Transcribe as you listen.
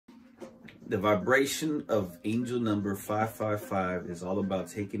The vibration of angel number 555 is all about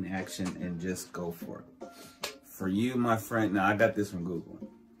taking action and just go for it. For you, my friend, now I got this from Google.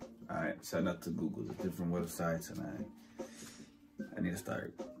 All right, shout out to Google, the different websites, and I need to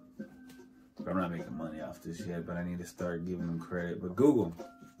start. I'm not making money off this yet, but I need to start giving them credit. But Google,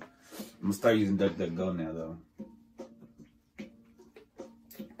 I'm gonna start using DuckDuckGo now, though,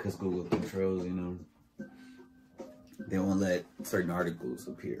 because Google controls, you know, they won't let certain articles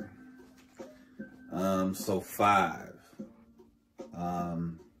appear. So 5,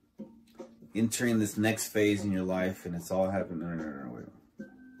 entering this next phase in your life, and it's all happening. No, wait.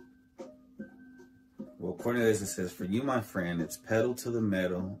 Well, according to this, it says, for you, my friend, it's pedal to the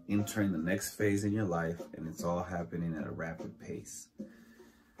metal, entering the next phase in your life, and it's all happening at a rapid pace.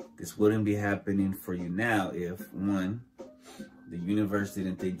 This wouldn't be happening for you now if, 1, the universe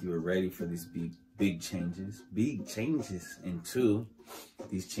didn't think you were ready for these big changes, and 2,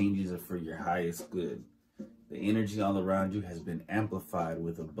 these changes are for your highest good. The energy all around you has been amplified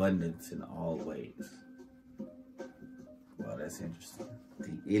with abundance in all ways. Wow, that's interesting.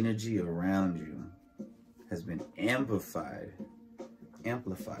 The energy around you has been amplified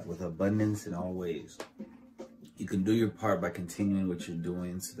with abundance in all ways. You can do your part by continuing what you're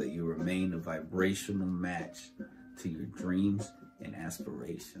doing so that you remain a vibrational match to your dreams and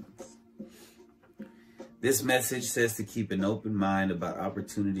aspirations. This message says to keep an open mind about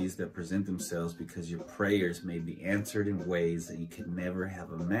opportunities that present themselves because your prayers may be answered in ways that you could never have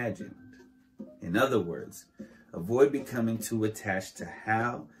imagined. In other words, avoid becoming too attached to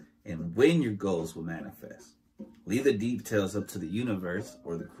how and when your goals will manifest. Leave the details up to the universe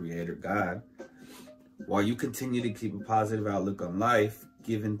or the Creator God. While you continue to keep a positive outlook on life,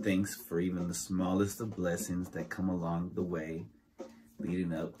 giving thanks for even the smallest of blessings that come along the way,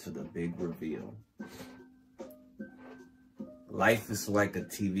 leading up to the big reveal. Life is like a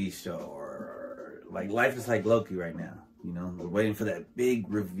TV show, or like life is like Loki right now. You know, we're waiting for that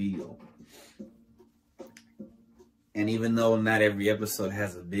big reveal. And even though not every episode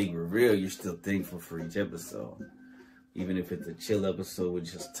has a big reveal, you're still thankful for each episode. Even if it's a chill episode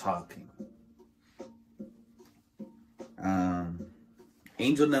with just talking.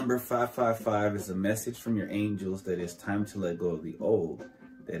 Angel number 555 is a message from your angels that it's time to let go of the old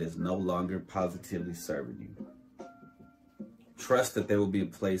that is no longer positively serving you. Trust that there will be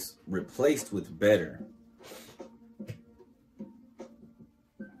replaced with better.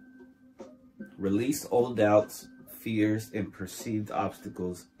 Release old doubts, fears, and perceived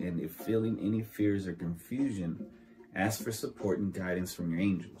obstacles, and if feeling any fears or confusion, ask for support and guidance from your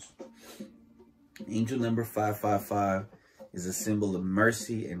angels. Angel number 555 is a symbol of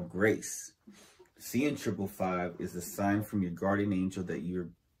mercy and grace. Seeing 555 is a sign from your guardian angel that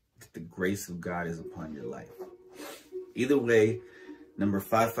the grace of God is upon your life. Either way, number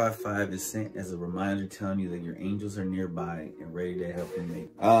 555 is sent as a reminder telling you that your angels are nearby and ready to help you make.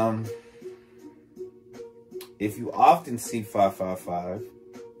 If you often see 555,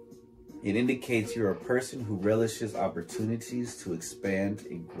 it indicates you're a person who relishes opportunities to expand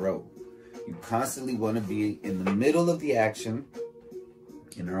and grow. You constantly want to be in the middle of the action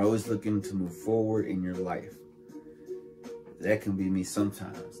and are always looking to move forward in your life. That can be me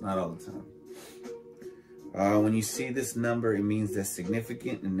sometimes, not all the time. When you see this number, it means that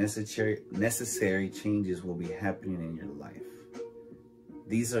significant and necessary changes will be happening in your life.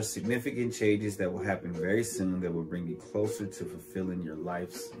 These are significant changes that will happen very soon that will bring you closer to fulfilling your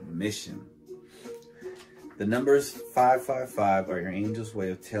life's mission. The numbers 555 are your angel's way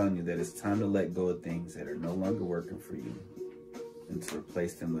of telling you that it's time to let go of things that are no longer working for you and to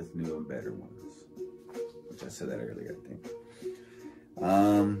replace them with new and better ones. Which I said that earlier, I think.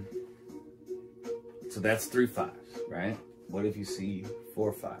 So that's 3 5s, right? What if you see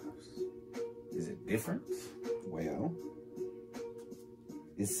 4 5s? Is it different? Well,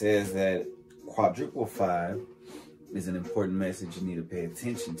 it says that quadruple 5 is an important message you need to pay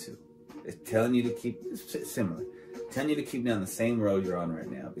attention to. It's telling you to keep, it's similar, telling you to keep down the same road you're on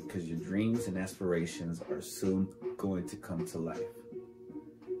right now because your dreams and aspirations are soon going to come to life.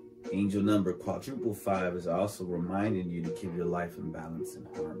 Angel number quadruple 5 is also reminding you to keep your life in balance and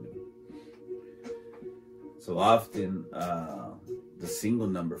harmony. So often, the single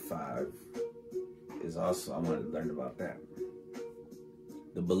number 5 is also, I wanted to learn about that.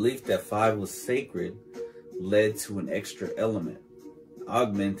 The belief that 5 was sacred led to an extra element,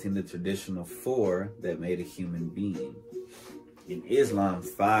 augmenting the traditional 4 that made a human being. In Islam,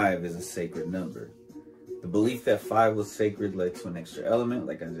 5 is a sacred number. The belief that 5 was sacred led to an extra element,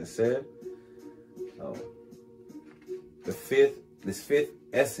 like I just said. Oh. This fifth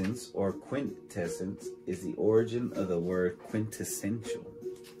essence or quintessence is the origin of the word quintessential.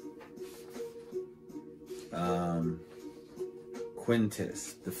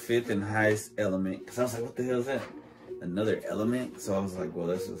 Quintus, the fifth and highest element. Because I was like, what the hell is that? Another element? So I was like, well,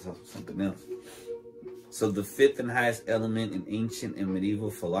 that's just something else. So the fifth and highest element in ancient and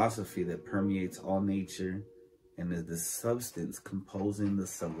medieval philosophy that permeates all nature and is the substance composing the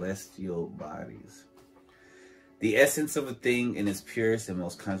celestial bodies. The essence of a thing in its purest and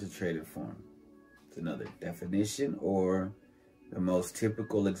most concentrated form. It's another definition or the most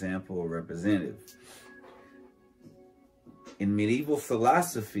typical example or representative. In medieval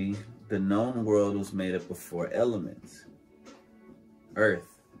philosophy, the known world was made up of 4 elements: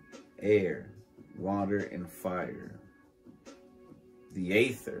 earth, air, water, and fire. The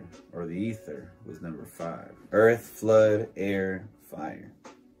aether, or the ether, was number 5. Earth, flood, air, fire.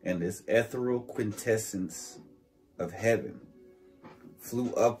 And this ethereal quintessence of heaven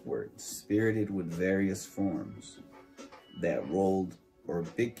flew upward, spirited with various forms, that rolled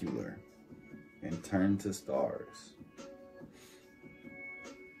orbicular and turned to stars.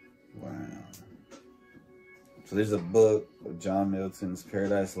 Wow. So there's a book of John Milton's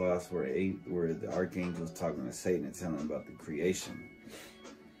Paradise Lost where the archangel is talking to Satan and telling him about the creation.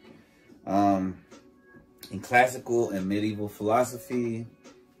 In classical and medieval philosophy,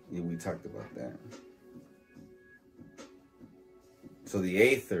 yeah, we talked about that. So the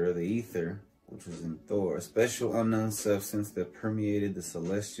aether, or the ether, which was in Thor, a special unknown substance that permeated the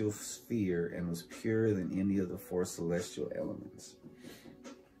celestial sphere and was purer than any of the 4 celestial elements.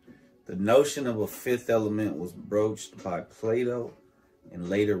 The notion of a 5th element was broached by Plato and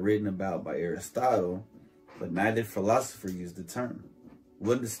later written about by Aristotle, but neither philosopher used the term.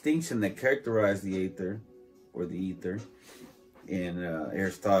 One distinction that characterized the aether, or the ether, in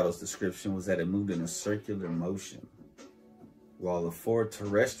Aristotle's description was that it moved in a circular motion, while the 4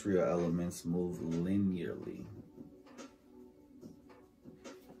 terrestrial elements move linearly.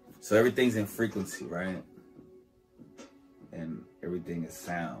 So everything's in frequency, right? And everything is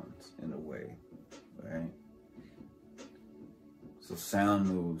sound in a way, right? So sound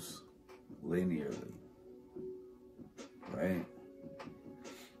moves linearly, right?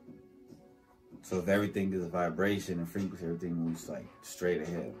 So if everything is vibration and frequency, everything moves like straight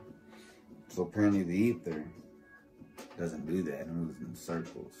ahead. So apparently the ether doesn't do that. It moves in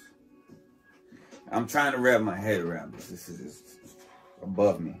circles. I'm trying to wrap my head around this. This is just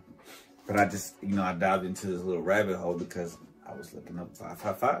above me. But I just, I dived into this little rabbit hole because I was looking up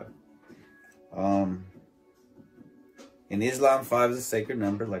 555. In Islam, 5 is a sacred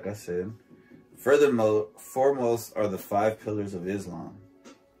number, like I said. Furthermore, foremost are the 5 pillars of Islam: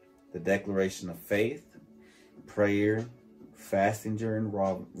 the declaration of faith, prayer, fasting during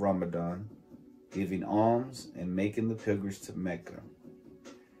Ramadan, giving alms, and making the pilgrimage to Mecca.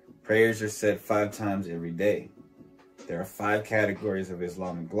 Prayers are said 5 times every day. There are 5 categories of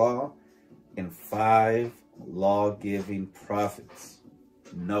Islamic law and 5 law-giving prophets: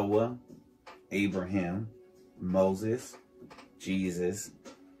 Noah, Abraham, Moses, Jesus,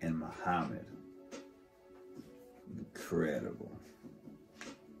 and Muhammad. Incredible.